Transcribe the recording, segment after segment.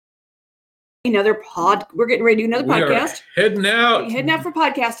We're getting ready to do another podcast. Heading out for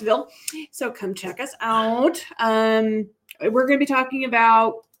Podcastville. So come check us out. We're going to be talking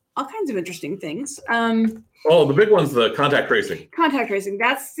about all kinds of interesting things. The big one's the contact tracing. Contact tracing.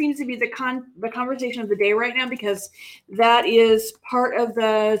 That seems to be the conversation of the day right now, because that is part of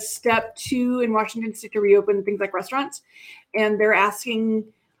the step 2 in Washington State to reopen things like restaurants. And they're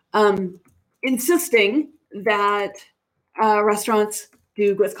insisting that restaurants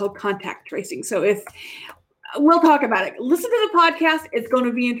do what's called contact tracing. So we'll talk about it. Listen to the podcast. It's going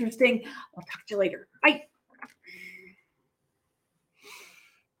to be interesting. I'll talk to you later. Bye.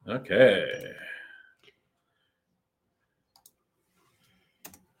 Okay.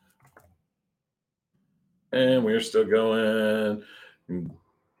 And we're still going,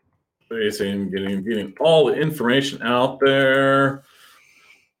 getting all the information out there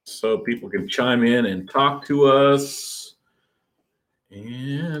so people can chime in and talk to us.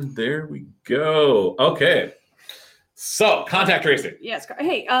 And there we go. Okay. So contact tracing. Yes.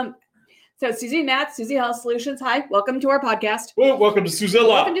 Hey, so Susie and Matt, Susie Health Solutions. Hi, welcome to our podcast. Well, welcome to Suzilla.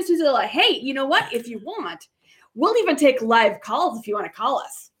 Welcome to Suzilla. Hey, you know what? If you want, we'll even take live calls if you want to call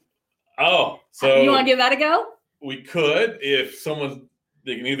us. Oh, so you want to give that a go? We could, if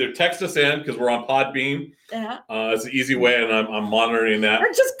they can either text us in because we're on Podbean. It's an easy way, and I'm monitoring that.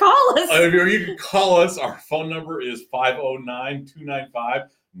 Or just call us. You can call us. Our phone number is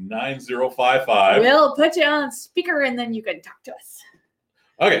 509-295-9055. We'll put you on speaker, and then you can talk to us.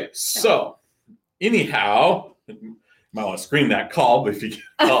 Okay, so anyhow, you might want to screen that call, but if you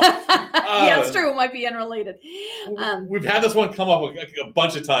call. Yeah, it's true. It might be unrelated. We've had this one come up a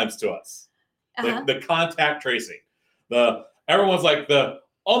bunch of times to us. The contact tracing. Everyone's like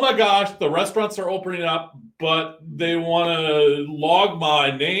oh my gosh, the restaurants are opening up, but they want to log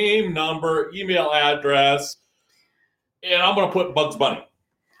my name, number, email address, and I'm going to put Bugs Bunny.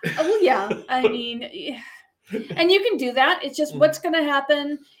 Oh, yeah. I mean, and you can do that. It's just what's going to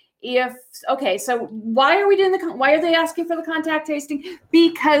happen so why are we doing why are they asking for the contact tracing?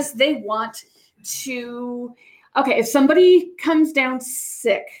 Because they want to, if somebody comes down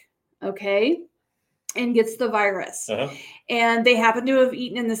sick, and gets the virus, and they happen to have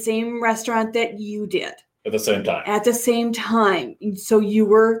eaten in the same restaurant that you did. At the same time. So you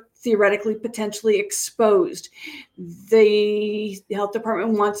were theoretically potentially exposed. The health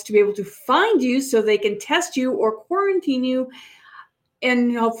department wants to be able to find you so they can test you or quarantine you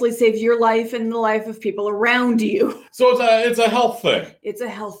and hopefully save your life and the life of people around you. So it's a health thing. It's a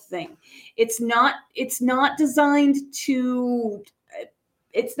health thing. It's not designed to,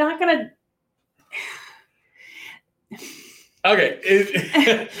 it's not going to, okay.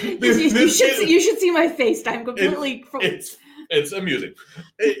 You should see my face. I'm completely. It's amusing.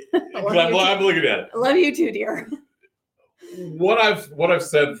 I'm looking at it. I love you too, dear. What I've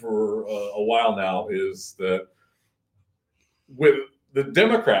said for a while now is that with the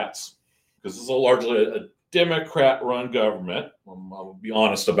Democrats, because this is largely a Democrat-run government. I'll be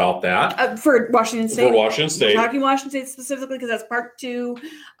honest about that. For Washington State. For Washington State. We're talking Washington State specifically because that's part 2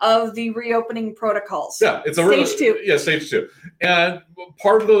 of the reopening protocols. Yeah, it's stage 2. Yeah, stage 2. And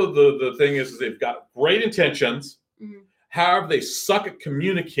part of the thing is they've got great intentions. Mm-hmm. However, they suck at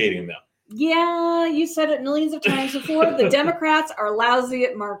communicating them. Yeah, you said it millions of times before. The Democrats are lousy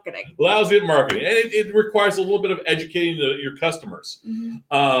at marketing. And it requires a little bit of educating your customers. Mm-hmm.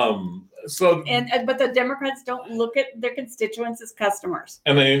 But the Democrats don't look at their constituents as customers.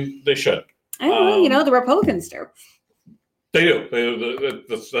 And they should. The Republicans do. They do.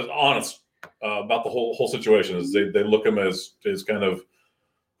 That's honest about the whole situation. Is they look at them as kind of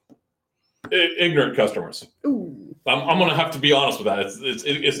ignorant customers. Ooh. I'm going to have to be honest with that.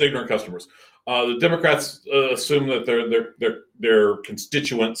 It's ignorant customers. The Democrats assume that their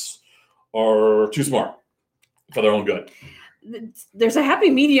constituents are too smart for their own good. There's a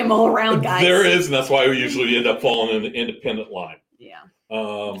happy medium all around, guys. There is, and that's why we usually end up falling in the independent line. Yeah,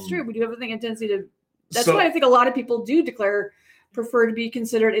 it's true. We do have a tendency to. That's why I think a lot of people do prefer to be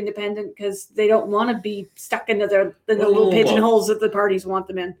considered independent, because they don't want to be stuck into the little pigeonholes that the parties want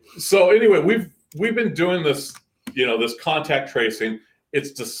them in. So anyway, we've been doing this, this contact tracing.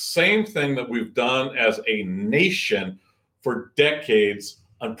 It's the same thing that we've done as a nation for decades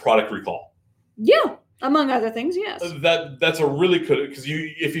on product recall. Yeah. Among other things, yes. That's a really good, because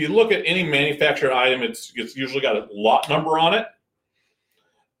if you look at any manufactured item, it's usually got a lot number on it,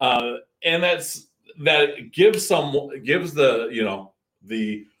 and that gives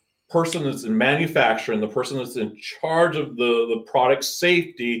the person that's in manufacturing, the person that's in charge of the product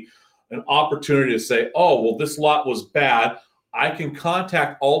safety, an opportunity to say, oh, well, this lot was bad. I can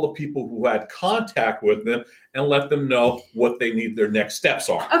contact all the people who had contact with them and let them know what they need their next steps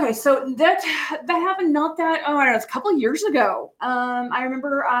are. Okay, so that happened not that, I don't know, it's a couple of years ago. I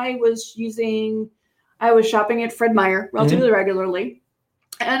remember I was shopping at Fred Meyer relatively regularly.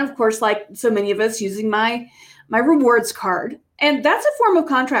 And of course, like so many of us, using my rewards card. And that's a form of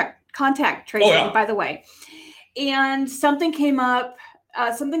contact tracing, by the way. And something came up,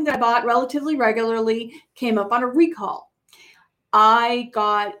 something that I bought relatively regularly came up on a recall. I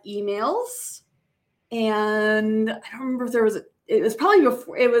got emails, and I don't remember if it was probably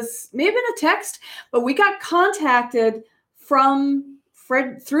before, it was maybe in a text, but we got contacted from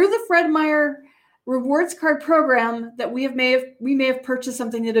through the Fred Meyer rewards card program that we may have purchased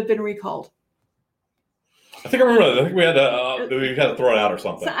something that had been recalled. I think I remember that. I think we had to throw it out or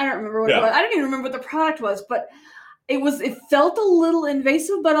something. So I don't remember what it was. I don't even remember what the product was, but it felt a little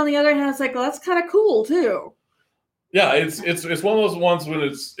invasive, but on the other hand, it's like, well, that's kind of cool too. Yeah, it's one of those ones when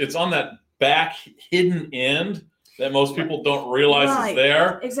it's on that back hidden end that most people don't realize is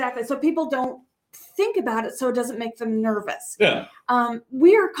there. Exactly. So people don't think about it, so it doesn't make them nervous. Yeah.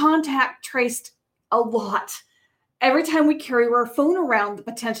 We are contact traced a lot. Every time we carry our phone around, the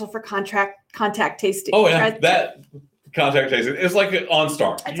potential for contact tasting. Oh yeah, that contact tracing. It's like an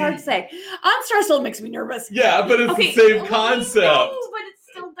OnStar. It's hard to say. OnStar still makes me nervous. Yeah, but it's the same concept. No, but it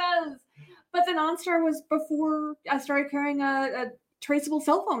still does. But then OnStar was before I started carrying a traceable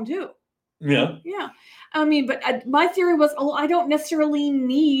cell phone too. Yeah. Yeah. I mean, but my theory was, I don't necessarily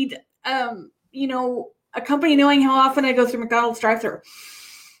need, a company knowing how often I go through McDonald's drive-thru.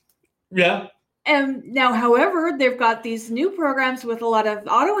 Yeah. And now, however, they've got these new programs with a lot of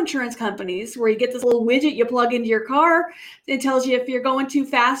auto insurance companies where you get this little widget you plug into your car. It tells you if you're going too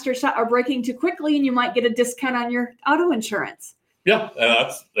fast or braking too quickly, and you might get a discount on your auto insurance. Yeah,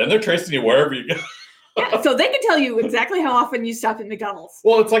 and they're tracing you wherever you go. Yeah, so they can tell you exactly how often you stop at McDonald's.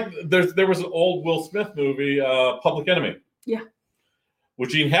 Well, it's like there was an old Will Smith movie, Public Enemy. Yeah.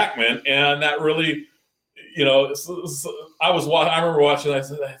 With Gene Hackman, and that really, I remember watching that.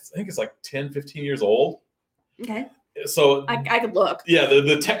 I think it's like 10, 15 years old. Okay. So I could look. Yeah,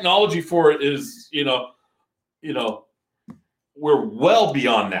 the technology for it is, we're well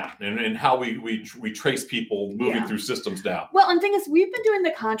beyond that, and how we trace people moving through systems now. Well, and the thing is, we've been doing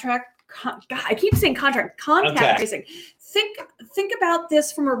the I keep saying contact tracing. Think about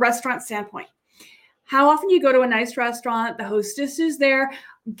this from a restaurant standpoint. How often you go to a nice restaurant, the hostess is there,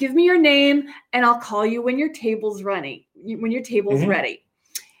 give me your name, and I'll call you when your table's ready. Ready.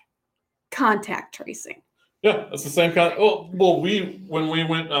 Contact tracing. Yeah, that's the same kind. When we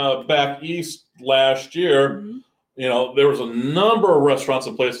went back east last year, there was a number of restaurants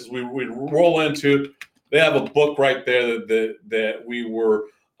and places we'd roll into. They have a book right there that we were,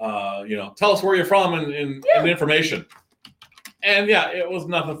 tell us where you're from and information. And yeah, it was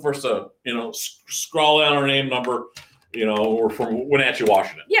nothing for us to, scroll down our name number, we're from Wenatchee,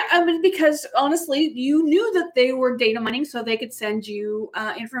 Washington. Yeah, I mean, because honestly, you knew that they were data mining, so they could send you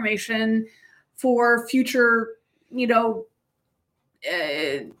information for future,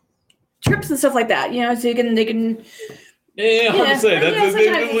 trips and stuff like that. So they can. Yeah, hard to say.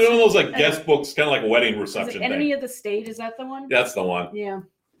 That's one of those like guest books, kind of like a wedding reception. Enemy of the State, is that the one? That's the one. Yeah.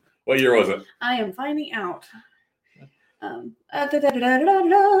 What year was it? I am finding out. That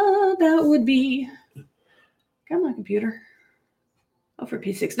would be. Come on, computer. Oh, for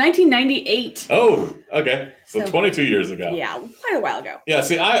P6, 1998. Oh, okay. So 22 years ago. Yeah, quite a while ago. Yeah,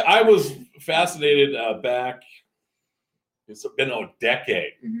 see, I was fascinated back, it's been a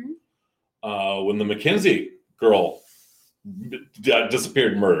decade, when the McKinsey girl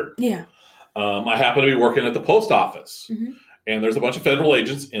disappeared and murdered. Yeah. I happened to be working at the post office. And there's a bunch of federal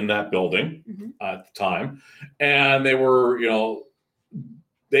agents in that building at the time. And they were,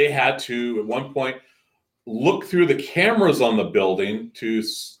 they had to, at one point, look through the cameras on the building to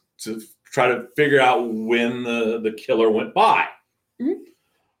try to figure out when the killer went by.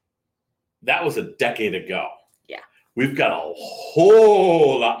 That was a decade ago. Yeah. We've got a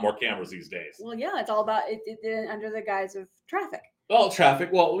whole lot more cameras these days. Well, yeah, it's all about it under the guise of traffic. Oh, traffic.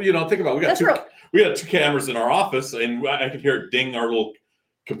 Well, think about it. We got two cameras in our office, and I can hear it ding our little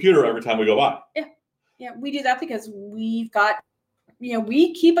computer every time we go by. Yeah. Yeah, we do that because we've got,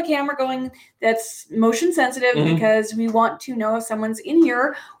 we keep a camera going that's motion sensitive because we want to know if someone's in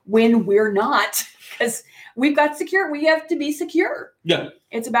here when we're not, because we have to be secure. Yeah.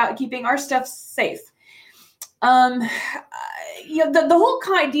 It's about keeping our stuff safe. The whole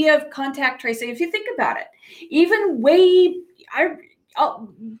idea of contact tracing, if you think about it, even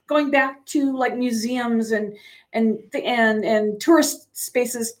going back to like museums and tourist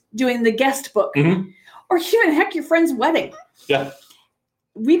spaces doing the guest book, or even heck, your friend's wedding. Yeah.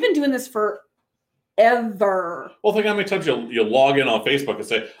 We've been doing this forever. Well, think how many times you log in on Facebook and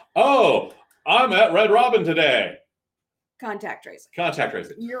say, "Oh, I'm at Red Robin today." Contact tracing. Contact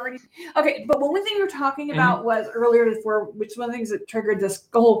tracing. You're already okay. But one thing you were talking about was earlier before, which one of the things that triggered this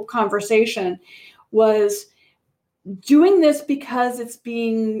whole conversation was doing this because it's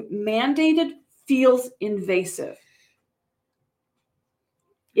being mandated feels invasive.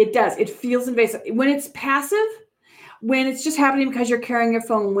 It does. It feels invasive. When it's passive, when it's just happening because you're carrying your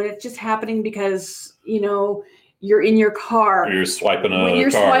phone, when it's just happening because, you're in your car. Or you're swiping a when you're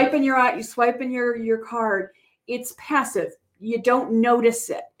card. swiping your card, it's passive. You don't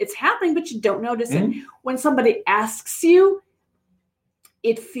notice it. It's happening, but you don't notice it. When somebody asks you,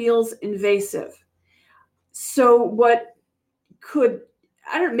 it feels invasive. So what could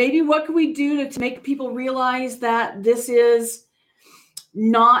we do to make people realize that this is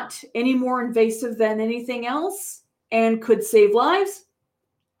not any more invasive than anything else and could save lives?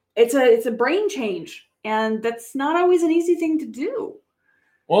 It's a brain change, and that's not always an easy thing to do.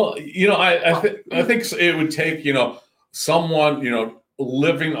 Well, I think it would take, someone,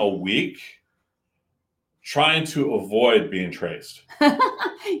 living a week trying to avoid being traced.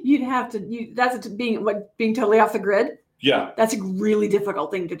 You'd have to. Being totally off the grid. Yeah, that's a really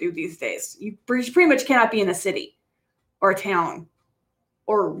difficult thing to do these days. You pretty much cannot be in a city or a town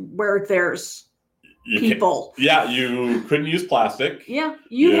or where there's people. You couldn't use plastic. Yeah,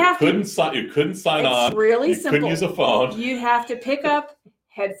 you couldn't sign on. It's really you simple. Couldn't use a phone. You'd have to pick up,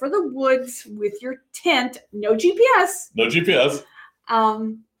 head for the woods with your tent. No GPS. No GPS.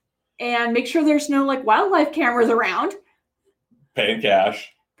 And make sure there's no wildlife cameras around. Paying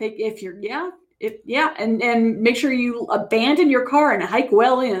cash. And make sure you abandon your car and hike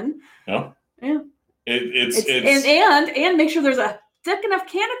well in. Yeah. It's and make sure there's a thick enough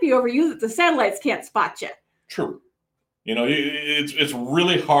canopy over you that the satellites can't spot you. True. It's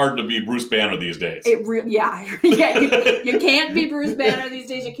really hard to be Bruce Banner these days. You can't be Bruce Banner these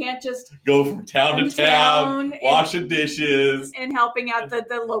days. You can't just go from town to town, washing dishes and helping out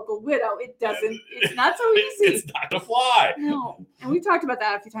the local widow. It's not so easy. It's not to fly. No, and we've talked about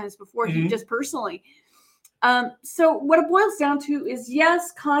that a few times before, just personally. So what it boils down to is,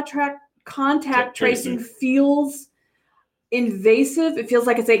 yes, contact tracing feels invasive. It feels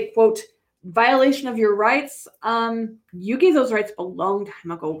like it's a, quote, violation of your rights. You gave those rights a long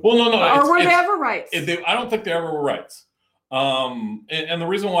time ago. Well, no. Or were they ever rights? I don't think they ever were rights. And the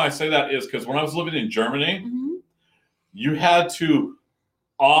reason why I say that is because when I was living in Germany, you had to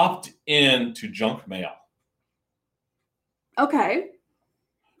opt in to junk mail. Okay.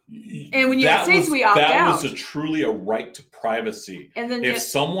 And when you're in the States, we opt out. That was truly a right to privacy. And then if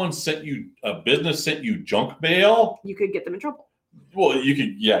a business sent you junk mail, you could get them in trouble. Well, you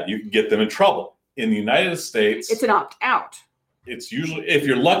could get them in trouble. In the United States, it's an opt-out. It's usually, if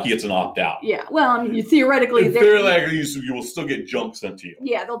you're lucky, it's an opt-out. Yeah, well, I mean, theoretically, you will still get junk sent to you.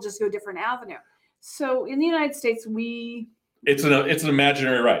 Yeah, they'll just go a different avenue. So in the United States, it's an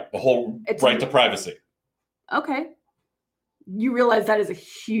imaginary right, the whole right to privacy. Okay. You realize that is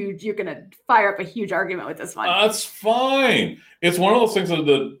you're going to fire up a huge argument with this one. That's fine. It's one of those things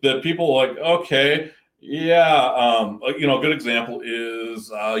that people are like, okay, yeah. A good example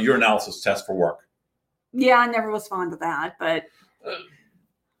is your analysis test for work. Yeah, I never was fond of that, but. But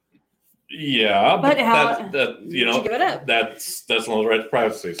how? Give it up? That's one of the right to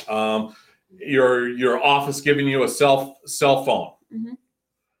privacy. Your office giving you a cell phone, and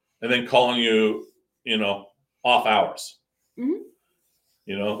then calling you, off hours.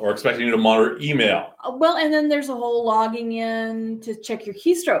 Or expecting you to monitor email. Well, and then there's a whole logging in to check your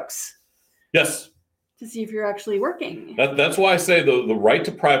keystrokes. Yes. To see if you're actually working. That's why I say the right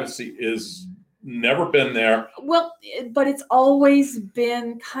to privacy is never been there. Well, but it's always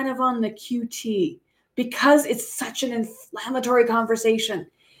been kind of on the QT because it's such an inflammatory conversation.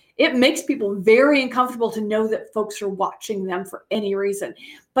 It makes people very uncomfortable to know that folks are watching them for any reason.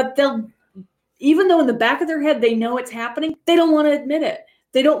 But even though in the back of their head they know it's happening, they don't want to admit it.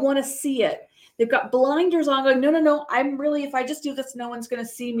 They don't want to see it. They've got blinders on going, no, if I just do this, no one's going to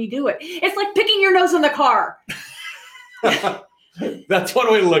see me do it. It's like picking your nose in the car. That's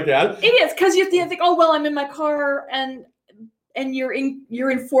one way to look at it. It is, because you think, oh, well, I'm in my car and you're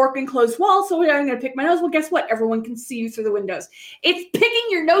in fork and closed wall, so I'm going to pick my nose. Well, guess what? Everyone can see you through the windows. It's picking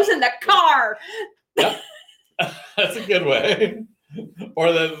your nose in the car. Yep. That's a good way.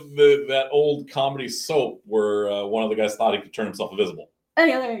 Or that old comedy soap where one of the guys thought he could turn himself invisible. Oh,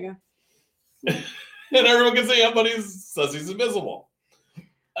 yeah, there you go. And everyone can see him, but he says he's invisible.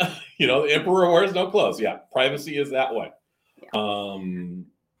 The emperor wears no clothes. Yeah, privacy is that way.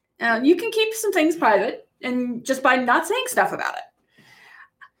 Yeah. You can keep some things private. and just by not saying stuff about it.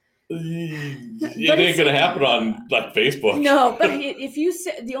 It ain't gonna happen on like Facebook. No, but if you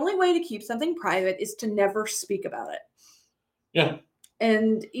say, the only way to keep something private is to never speak about it. Yeah.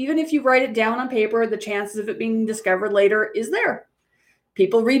 And even if you write it down on paper, the chances of it being discovered later is there.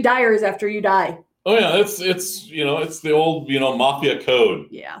 People read diaries after you die. Oh yeah, it's the old mafia code.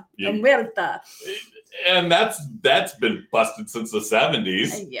 Yeah. Omerta. And that's been busted since the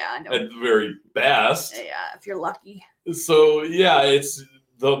 70s. Yeah, I know. At the very best. Yeah, if you're lucky. So yeah, it's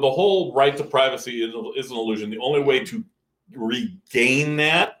the whole right to privacy is an illusion. The only way to regain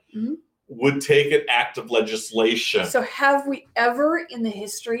that would take an act of legislation. So have we ever in the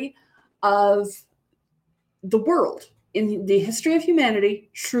history of the world, in the history of humanity,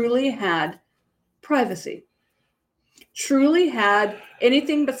 truly had privacy? Truly had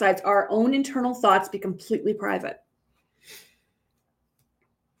anything besides our own internal thoughts be completely private?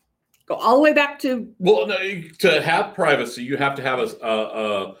 Go all the way back to... Well, no, to have privacy, you have to have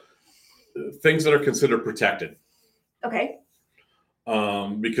things that are considered protected. Okay.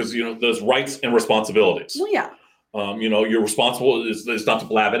 Because there's rights and responsibilities. Well, yeah. You're responsible is not to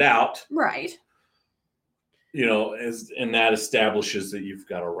blab it out. Right. And that establishes that you've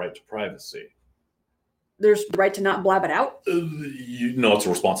got a right to privacy. There's the right to not blab it out? It's a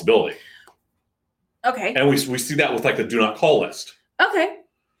responsibility. Okay. And we see that with like the do not call list. Okay.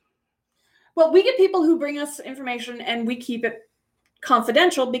 Well, we get people who bring us information and we keep it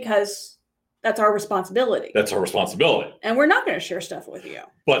confidential because that's our responsibility. That's our responsibility. And we're not going to share stuff with you.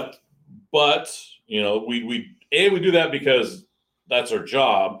 But we do that because that's our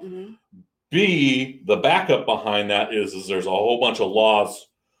job. Mm-hmm. B, the backup behind that is there's a whole bunch of laws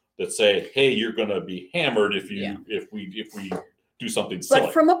that say, hey, you're going to be hammered if we do something silly.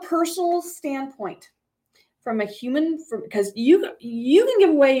 But from a personal standpoint, because you can give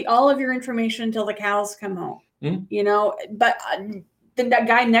away all of your information until the cows come home, but the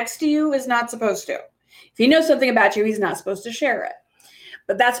guy next to you is not supposed to. If he knows something about you, he's not supposed to share it.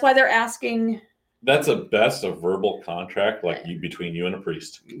 But that's why they're asking. That's a verbal contract, between you and a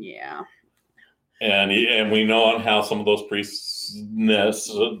priest. Yeah. And we know on how some of those priests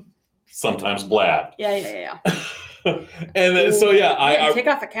sometimes blab. Yeah. And then, so yeah, I take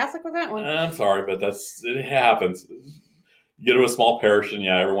off a Catholic with that one. I'm sorry, but it happens. You get to a small parish, and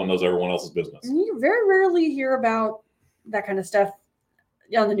everyone knows everyone else's business. You very rarely hear about that kind of stuff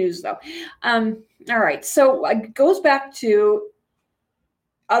on the news, though. All right, so it goes back to,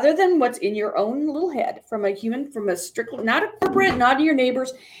 other than what's in your own little head, from a strictly, not a corporate, not your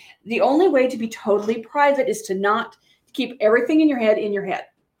neighbors, the only way to be totally private is to not keep everything in your head.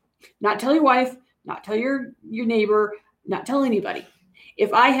 Not tell your wife, not tell your neighbor, not tell anybody.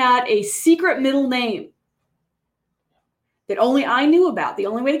 If I had a secret middle name that only I knew about, the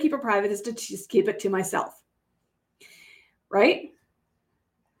only way to keep it private is to just keep it to myself. Right?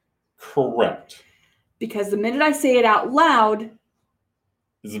 Correct. Because the minute I say it out loud,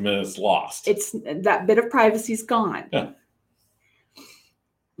 is the minute it's lost. It's that bit of privacy is gone. Yeah.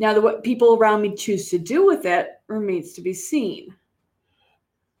 Now, what people around me choose to do with it remains to be seen.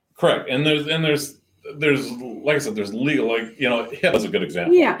 Correct. And there's like I said, there's legal, HIPAA is a good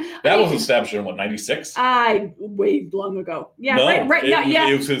example. Yeah. That was established in 96? Way long ago. Yeah. No, right.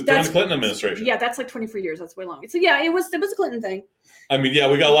 It was during the Clinton administration. Yeah, that's like 24 years. That's way long. So yeah, it was a Clinton thing. I mean, yeah,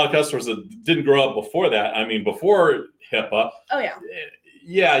 we got a lot of customers that didn't grow up before that. I mean, before HIPAA. Oh yeah.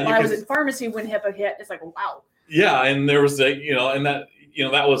 Yeah. When I was in pharmacy when HIPAA hit, it's like, wow. Yeah, and there was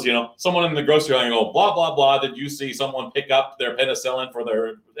that was, someone in the grocery aisle go, blah, blah, blah. Did you see someone pick up their penicillin for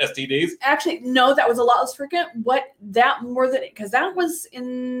their STDs? Actually, no, that was a lot less frequent. Because that was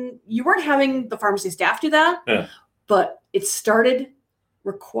you weren't having the pharmacy staff do that, but it started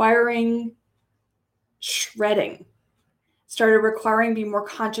requiring shredding. Started requiring being more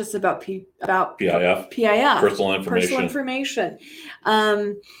conscious about PIF. Personal information.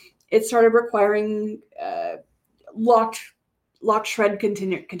 It started requiring locked shred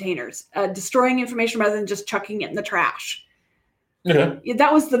containers, destroying information rather than just chucking it in the trash. Yeah.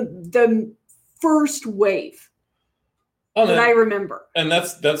 That was the first wave that I remember. And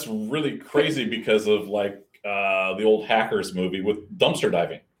that's really crazy because of the old Hackers movie with dumpster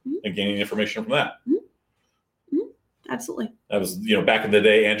diving and gaining information from that. Mm-hmm. Absolutely. That was, back in the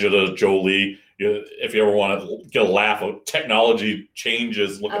day, Angelina Jolie. If you ever want to get a laugh, technology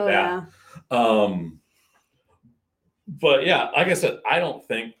changes. Look at that. Yeah. But yeah, like I said, I don't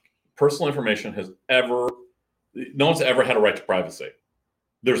think personal information no one's ever had a right to privacy.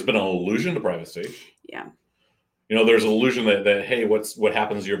 There's been an illusion to privacy. Yeah. There's an illusion that hey, what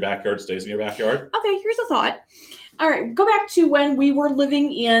happens in your backyard stays in your backyard. Okay, here's a thought. All right, go back to when we were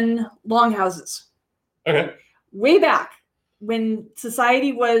living in longhouses. Okay. Way back when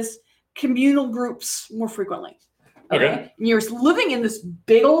society was communal groups more frequently. Okay. And you're living in this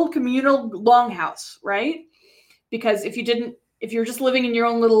big old communal longhouse, right? Because if you're just living in your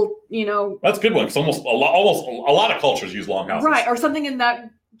own little, that's a good one. Because almost a lot of cultures use longhouses, right, or something in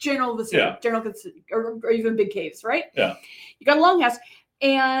that general vicinity, or even big caves, right? Yeah. You got a longhouse,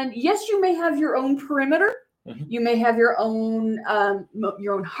 and yes, you may have your own perimeter. Mm-hmm. You may have your own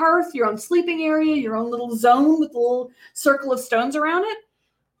hearth, your own sleeping area, your own little zone with a little circle of stones around it.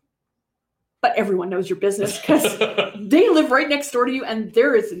 But everyone knows your business because they live right next door to you, and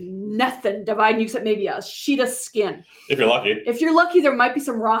there is nothing dividing you except maybe a sheet of skin. If you're lucky. If you're lucky, there might be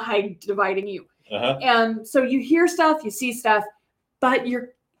some rawhide dividing you. Uh-huh. And so you hear stuff, you see stuff, but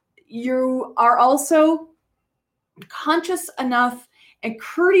you are also conscious enough and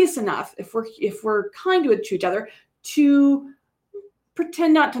courteous enough, if we're kind to each other, to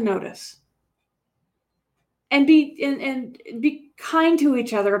pretend not to notice. And be kind to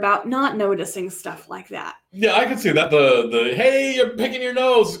each other about not noticing stuff like that. Yeah, I can see that. The hey, you're picking your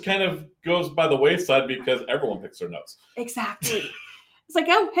nose kind of goes by the wayside because everyone picks their nose. Exactly. It's like,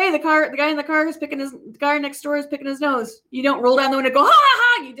 oh, hey, the guy in the car is the guy next door is picking his nose. You don't roll down the window and go, ha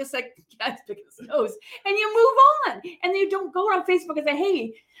ha ha. You just like, guy's picking his nose, and you move on. And you don't go on Facebook and say,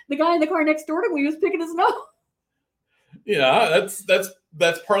 hey, the guy in the car next door to me was picking his nose. Yeah, that's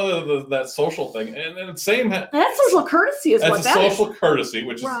part of that social thing, and same. That's social courtesy is what that is. That's social courtesy,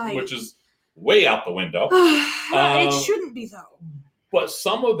 which is way out the window. It shouldn't be though. But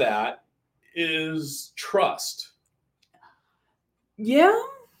some of that is trust. Yeah.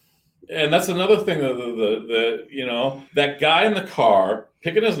 And that's another thing that guy in the car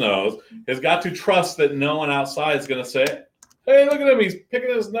picking his nose has got to trust that no one outside is going to say, "Hey, look at him! He's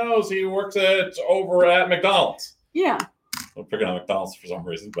picking his nose. He works over at McDonald's." Yeah. I'm picking on McDonald's for some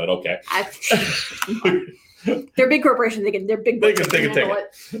reason, but okay. They're big corporations. They're big. They can take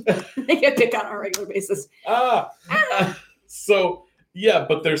it. They get picked on a regular basis. So yeah,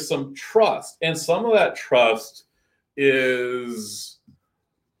 but there's some trust, and some of that trust is,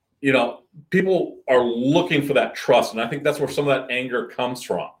 people are looking for that trust, and I think that's where some of that anger comes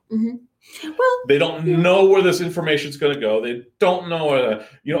from. Mm-hmm. Well, they don't know where this information is going to go. They don't know. A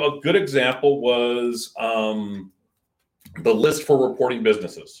good example was the list for reporting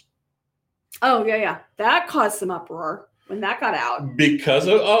businesses. Oh yeah, that caused some uproar when that got out because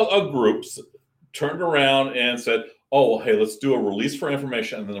of groups turned around and said, "Oh, hey, let's do a release for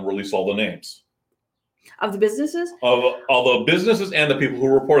information and then release all the names of the businesses of all the businesses and the people who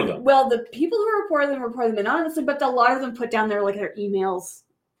reported them." Well, the people who report them anonymously, but a lot of them put down their emails.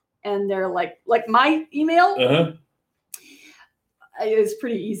 And they're like my email is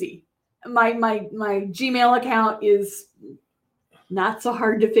pretty easy. My Gmail account is not so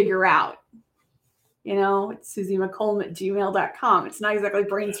hard to figure out. It's SusieMcCollum@gmail.com. It's not exactly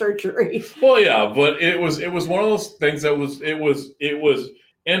brain surgery. Well, yeah, but it was one of those things that was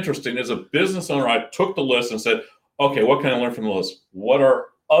interesting. As a business owner, I took the list and said, okay, what can I learn from the list? What are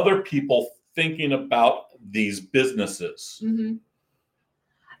other people thinking about these businesses? Mm-hmm.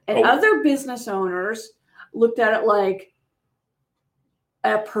 And other business owners looked at it like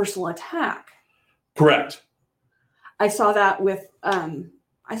a personal attack. Correct. I saw that with And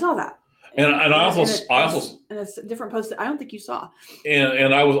I also in a different post that I don't think you saw.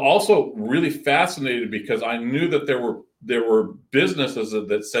 And I was also really fascinated because I knew that there were businesses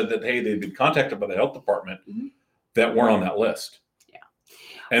that said that, hey, they'd been contacted by the health department mm-hmm. that weren't on that list. Yeah.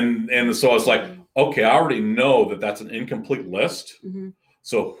 And so I was like, okay, I already know that that's an incomplete list. Mm-hmm.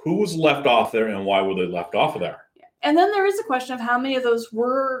 So who was left off there and why were they left off of there? And then there is a question of how many of those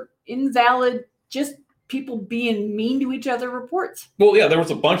were invalid, just people being mean to each other reports. Well, yeah, there was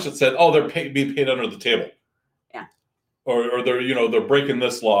a bunch that said, "Oh, they're being paid under the table." Yeah. Or they're breaking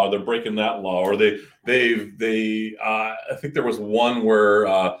this law, they're breaking that law, or they I think there was one where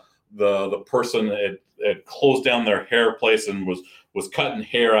the person had closed down their hair place and was cutting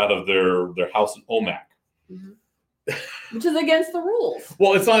hair out of their house in Omak. Mm-hmm. Which is against the rules.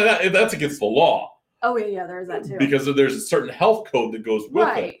 Well, it's not that's against the law. Oh yeah, there's that too. Because there's a certain health code that goes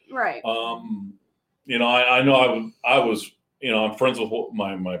with it. Right. I know I was I'm friends with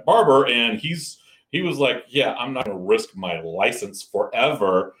my barber, and he was like, yeah, I'm not going to risk my license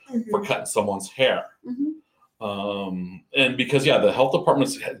forever mm-hmm. for cutting someone's hair. Mm-hmm. And because the health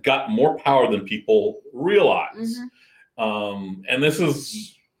departments have got more power than people realize. Mm-hmm. And this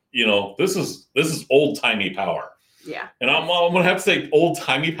is old timey power. Yeah. And I'm going to have to say old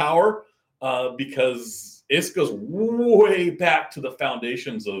timey power because it goes way back to the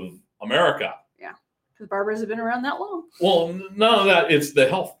foundations of America. Yeah. Because barbers have been around that long. Well, none of that. It's the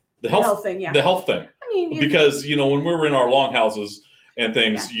health The health thing, yeah. The health thing. I mean, Because when we were in our longhouses and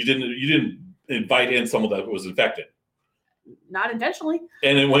things, you didn't invite in someone that was infected. Not intentionally.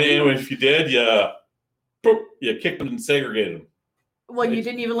 And then if you did, you kicked them and segregated them. Well, you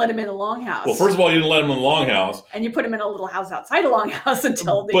didn't even let him in a longhouse. Well, first of all, you didn't let them in the longhouse. And you put him in a little house outside a longhouse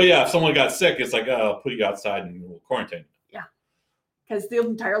until But yeah, if someone got sick, it's like, I'll put you outside and we'll quarantine. Yeah. Because the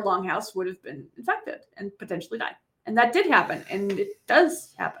entire longhouse would have been infected and potentially died. And that did happen. And it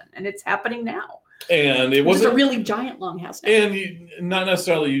does happen. And it's happening now. And it wasn't a really giant longhouse now. And not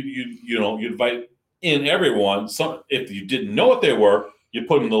necessarily you invite in everyone. Some, if you didn't know what they were, you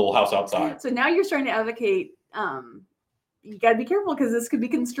put them in the little house outside. So now you're starting to advocate, you got to be careful because this could be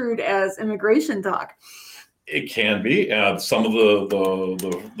construed as immigration talk. It can be. Some of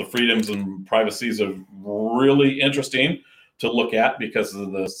the freedoms and privacies are really interesting to look at because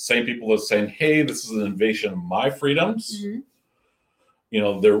of the same people that are saying, hey, this is an invasion of my freedoms. Mm-hmm.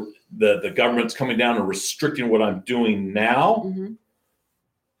 The government's coming down and restricting what I'm doing now. Mm-hmm.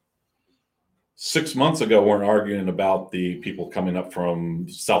 6 months ago, we're arguing about the people coming up from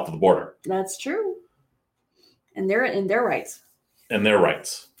south of the border. That's true. And they're in their rights. And their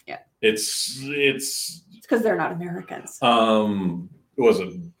rights. Yeah. It's because they're not Americans. It was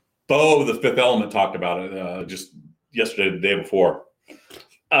Bo, the Fifth Element, talked about it just yesterday, the day before.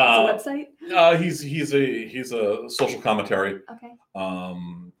 Website? He's a social commentary. Okay.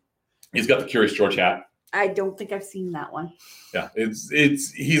 He's got the Curious George hat. I don't think I've seen that one. Yeah, he's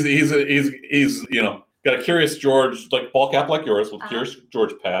got a Curious George, like ball cap like yours with Curious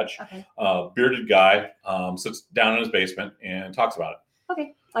George patch. Okay. Bearded guy, sits down in his basement and talks about it.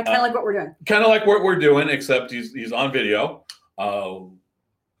 Okay, kind of like what we're doing. Kind of like what we're doing, except he's on video.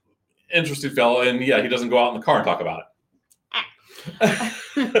 Interesting fellow, and yeah, he doesn't go out in the car and talk about it.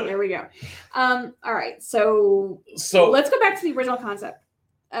 There we go. All right, so let's go back to the original concept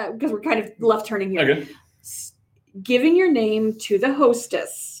because we're kind of left turning here. Okay. Giving your name to the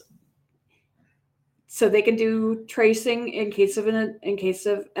hostess so they can do tracing in case of an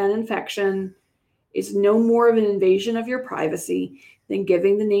infection is no more of an invasion of your privacy than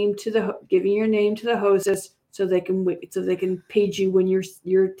giving your name to the hostess so they can page you when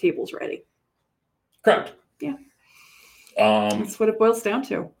your table's ready. Correct. Yeah. That's what it boils down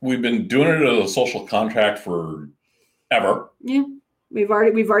to. We've been doing it as a social contract forever. Yeah. We've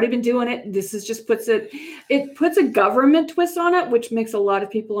already been doing it. This is just puts a government twist on it, which makes a lot of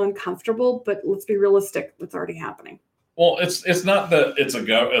people uncomfortable. But let's be realistic; it's already happening. Well, it's not that it's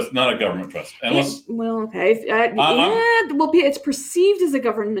not a government twist. Unless okay, it's perceived as a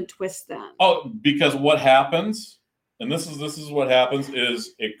government twist then. Oh, because what happens, and this is what happens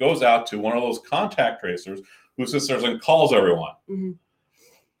is it goes out to one of those contact tracers who sits there and calls everyone. Mm-hmm.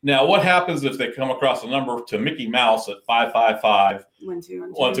 Now, what happens if they come across a number to Mickey Mouse at 555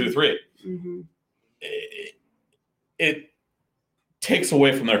 123? Mm-hmm. It takes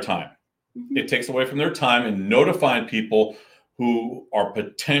away from their time. Mm-hmm. It takes away from their time in notifying people who are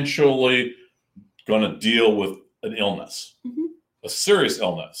potentially going to deal with an illness, mm-hmm. a serious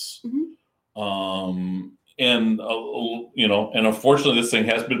illness. Mm-hmm. And unfortunately, this thing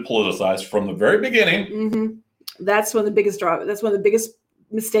has been politicized from the very beginning. Mm-hmm. That's one of the biggest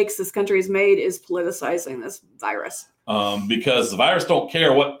mistakes this country has made is politicizing this virus. Because the virus don't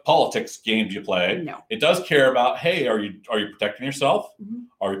care what politics games you play. No. It does care about, hey, are you protecting yourself? Mm-hmm.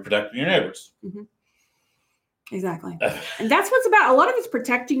 Are you protecting your neighbors? Mm-hmm. Exactly. And that's what's about. A lot of it's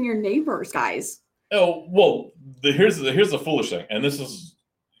protecting your neighbors, guys. Oh, well, here's the foolish thing. And this is,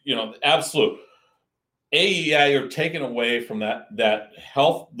 absolute. You're taking away from that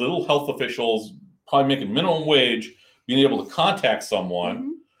little health officials probably making minimum wage, being able to contact someone.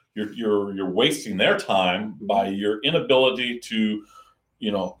 Mm-hmm. You're wasting their time mm-hmm. by your inability to,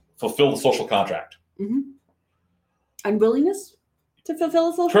 fulfill the social contract. Mm-hmm. Unwillingness to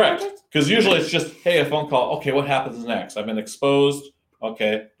fulfill the social contract? Correct. Because usually it's just, hey, a phone call. Okay, what happens next? I've been exposed.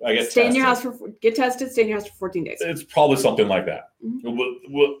 Okay, I get stay tested. In your house get tested. Stay in your house for 14 days. It's probably something like that.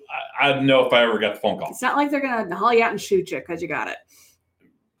 Mm-hmm. I don't know if I ever got the phone call. It's not like they're gonna haul you out and shoot you because you got it.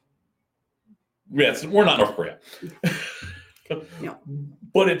 Yes, we're not North Korea. No.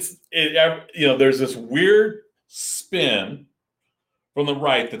 But there's this weird spin from the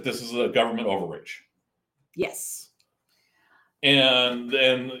right that this is a government overreach. Yes. And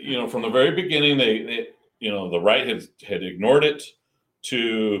then, from the very beginning, they the right had ignored it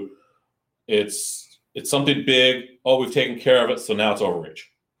to it's something big. Oh, we've taken care of it, so now it's overreach.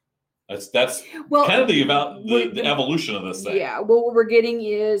 That's kind of the evolution of this thing. Yeah. Well, what we're getting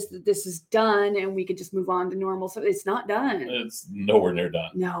is that this is done and we could just move on to normal. So it's not done. It's nowhere near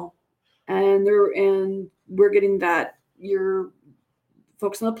done. No. And we're getting that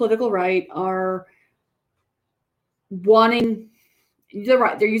folks on the political right are wanting. They're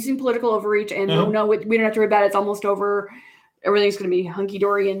right. They're using political overreach, and no, we don't have to worry about it. It's almost over. Everything's going to be hunky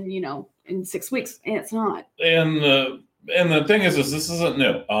dory, in 6 weeks, and it's not. And the thing is this isn't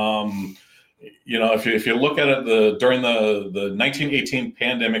new. If you look at it, during the 1918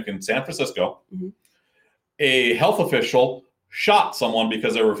 pandemic in San Francisco, a health official shot someone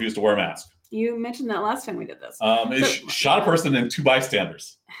because they refused to wear a mask. You mentioned that last time we did this. It shot a person and 2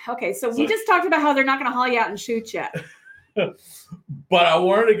 bystanders. Okay, so we just talked about how they're not going to haul you out and shoot you. But I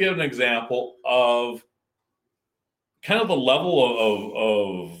wanted to give an example of kind of the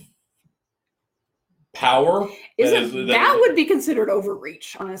level of power. That would be considered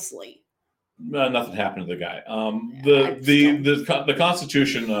overreach, honestly. Nothing happened to the guy. The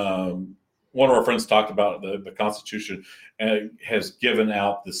Constitution. One of our friends talked about the Constitution has given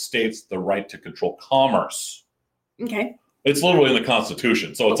out the states the right to control commerce. Okay. It's literally in the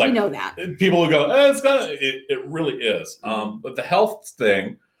Constitution, so it's we know that people who go, it really is. But the health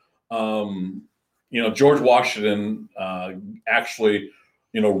thing, George Washington actually,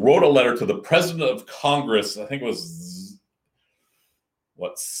 wrote a letter to the President of Congress. I think it was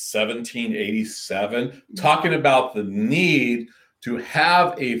 1787, talking about the need to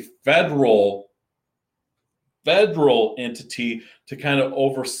have a federal entity to kind of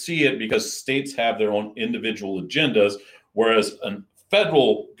oversee it, because states have their own individual agendas, whereas a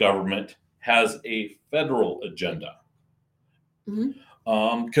federal government has a federal agenda.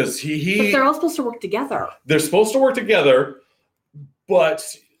 Because but they're all supposed to work together. They're supposed to work together, but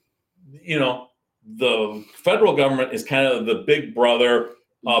the federal government is kind of the big brother.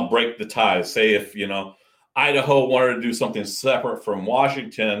 Break the ties. Say if Idaho wanted to do something separate from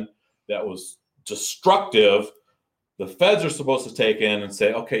Washington that was destructive, the feds are supposed to take in and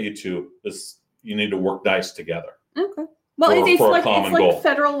say, okay, you two, you need to work nice together. Okay. Well, it's like goal.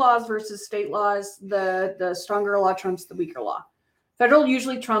 Federal laws versus state laws. The stronger law trumps the weaker law. Federal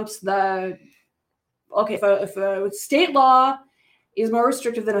usually trumps if a state law is more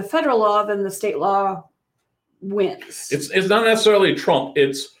restrictive than a federal law, then the state law wins. It's not necessarily Trump.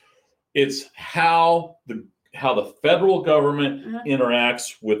 It's how the federal government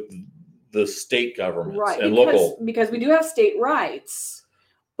interacts with the state governments and local. Because we do have state rights,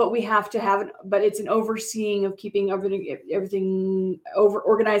 but we have to have it. But it's an overseeing of keeping everything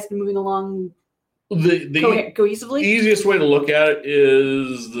organized and moving along cohesively. Easiest way to look at it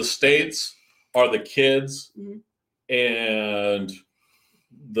is the states are the kids, and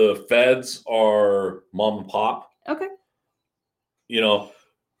the feds are mom and pop. Okay.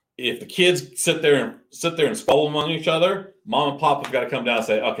 If the kids sit there and squabble among each other, mom and pop have got to come down and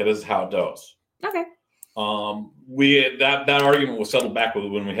say, okay, this is how it goes. Okay. That argument was settled back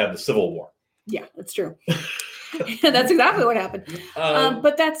when we had the Civil War. Yeah, that's true. That's exactly what happened.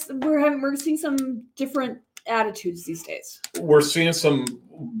 But we're seeing some different attitudes these days. We're seeing some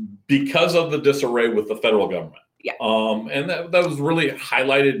because of the disarray with the federal government. Yeah. And that was really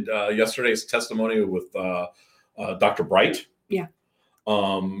highlighted yesterday's testimony with Dr. Bright. Yeah.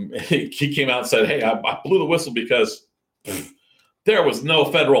 He came out and said, hey, I blew the whistle because there was no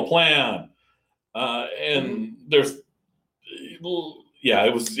federal plan. And it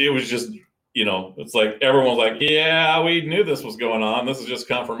was just, it's like everyone's like, yeah, we knew this was going on. This is just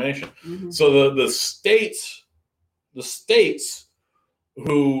confirmation. So the states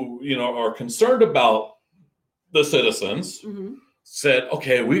who, are concerned about the citizens said,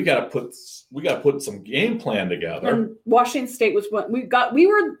 okay, we got to put some game plan together. And Washington State was what we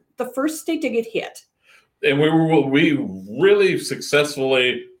were the first state to get hit. And we really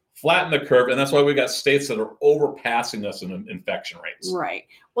successfully flattened the curve, and that's why we got states that are overpassing us in infection rates. Right.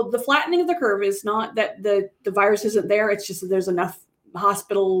 Well, the flattening of the curve is not that the virus isn't there. It's just that there's enough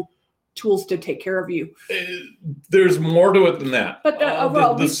hospital tools to take care of you. There's more to it than that. But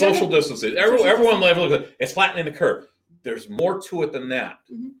the social distancing. Everyone looks at it's flattening the curve. There's more to it than that.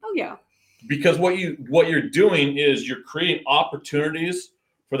 Oh yeah. Because what you're doing is you're creating opportunities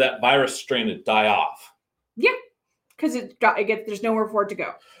for that virus strain to die off. Yeah, because there's nowhere for it to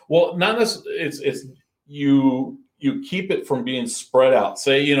go. Well, not necessarily. It's you keep it from being spread out.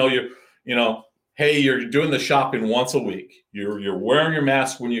 Say hey, you're doing the shopping once a week. You're wearing your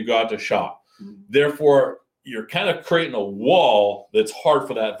mask when you go out to shop. Therefore, you're kind of creating a wall that's hard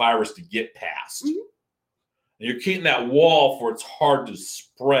for that virus to get past. You're keeping that wall for it's hard to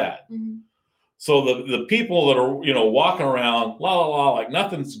spread. So the people that are walking around like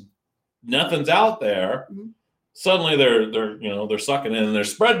nothing's out there, suddenly they're sucking in and they're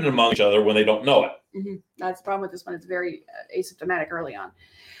spreading among each other when they don't know it. That's the problem with this one. It's very asymptomatic early on.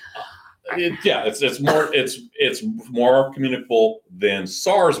 It's more communicable than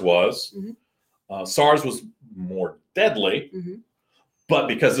SARS was. Mhm. SARS was more deadly, Mm-hmm. but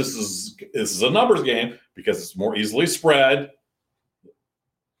because this is a numbers game, because it's more easily spread.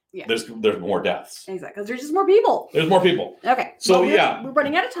 Yeah. There's more deaths. Exactly, because there's just more people. There's more people. Okay. So we're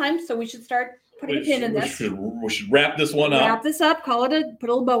running out of time, so we should start putting a pin in this. We should wrap this one up. Wrap this up. Put a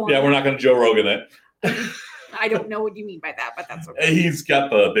little bow on it. Yeah, we're not going to Joe Rogan it. I don't know what you mean by that, but that's okay. He's got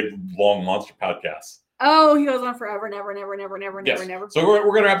the big long monster podcast. Oh, he goes on forever and ever. Yes. Never. So we're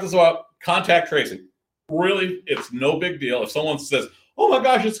going to wrap this up. Contact tracing. Really, it's no big deal. If someone says, "Oh my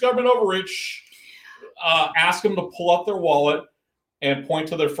gosh, it's government overreach," ask them to pull out their wallet and point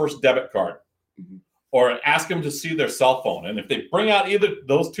to their first debit card, or ask them to see their cell phone. And if they bring out either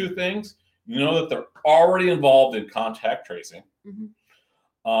those two things, you know that they're already involved in contact tracing,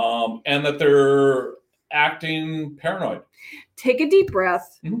 and that they're acting paranoid. Take a deep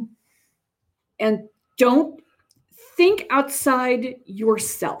breath and don't think outside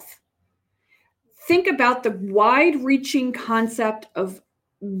yourself. Think about the wide-reaching concept of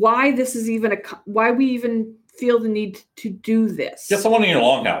why this is even why we even feel the need to do this. Get someone in your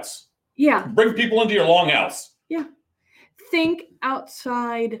longhouse. Yeah. Bring people into your longhouse. Yeah. Think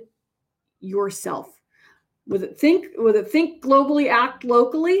outside yourself. With it think globally, act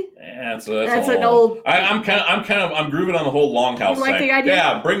locally. Yeah, that's an old. I'm grooving on the whole longhouse You like thing. the idea?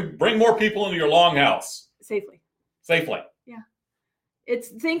 Yeah, bring more people into your longhouse Safely. Yeah. It's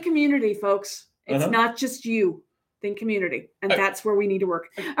think community, folks. It's not just you. Think community. And that's where we need to work.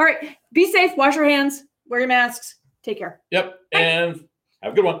 All right. Be safe. Wash your hands. Wear your masks. Take care. Yep. Bye. And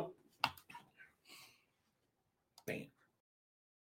have a good one.